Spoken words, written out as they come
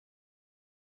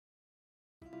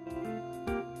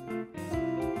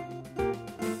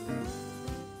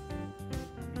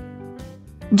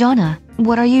Gianna,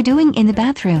 what are you doing in the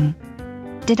bathroom?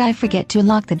 Did I forget to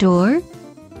lock the door?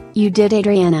 You did,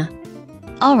 Adrianna.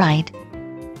 Alright.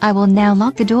 I will now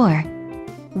lock the door.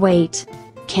 Wait.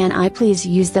 Can I please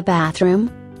use the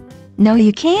bathroom? No,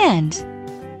 you can't.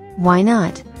 Why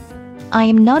not? I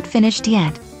am not finished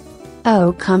yet.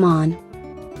 Oh, come on.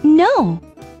 No!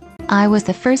 I was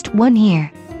the first one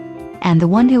here. And the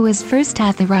one who was first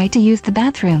has the right to use the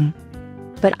bathroom.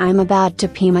 But I'm about to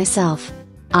pee myself.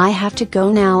 I have to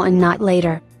go now and not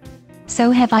later.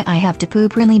 So have I have to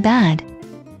poop really bad.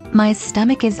 My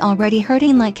stomach is already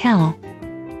hurting like hell.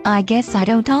 I guess I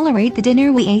don't tolerate the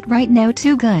dinner we ate right now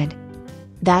too good.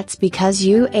 That's because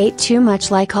you ate too much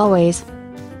like always.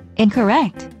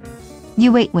 Incorrect.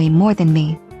 You ate way more than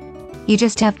me. You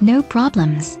just have no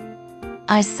problems.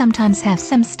 I sometimes have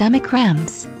some stomach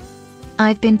cramps.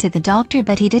 I've been to the doctor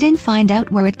but he didn't find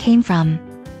out where it came from.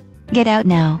 Get out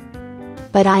now.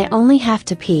 But I only have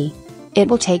to pee. It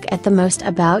will take at the most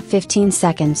about 15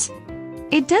 seconds.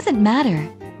 It doesn't matter.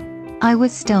 I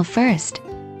was still first.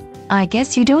 I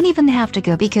guess you don't even have to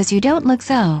go because you don't look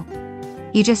so.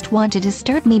 You just want to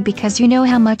disturb me because you know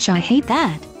how much I hate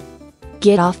that.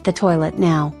 Get off the toilet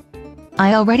now.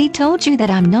 I already told you that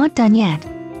I'm not done yet.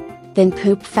 Then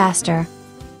poop faster.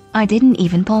 I didn't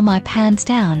even pull my pants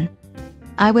down.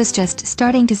 I was just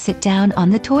starting to sit down on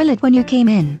the toilet when you came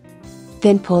in.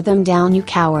 Then pull them down, you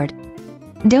coward.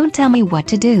 Don't tell me what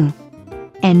to do.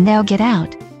 And now get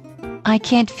out. I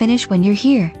can't finish when you're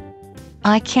here.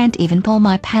 I can't even pull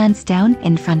my pants down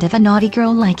in front of a naughty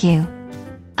girl like you.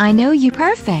 I know you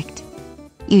perfect.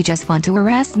 You just want to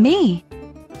harass me.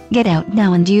 Get out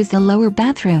now and use the lower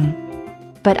bathroom.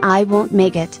 But I won't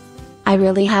make it. I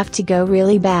really have to go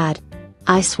really bad.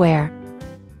 I swear.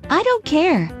 I don't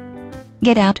care.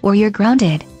 Get out or you're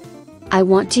grounded. I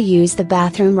want to use the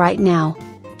bathroom right now.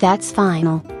 That's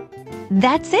final.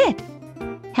 That's it.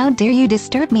 How dare you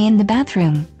disturb me in the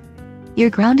bathroom? You're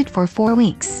grounded for 4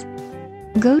 weeks.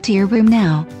 Go to your room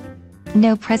now.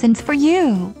 No presents for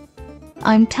you.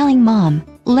 I'm telling Mom,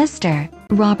 Lester,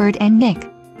 Robert and Nick.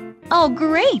 Oh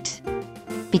great!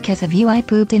 Because of you I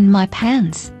pooped in my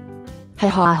pants. Ha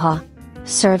ha ha.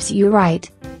 Serves you right.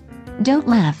 Don't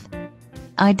laugh.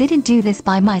 I didn't do this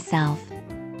by myself.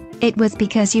 It was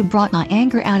because you brought my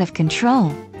anger out of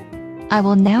control. I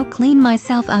will now clean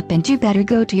myself up and you better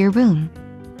go to your room.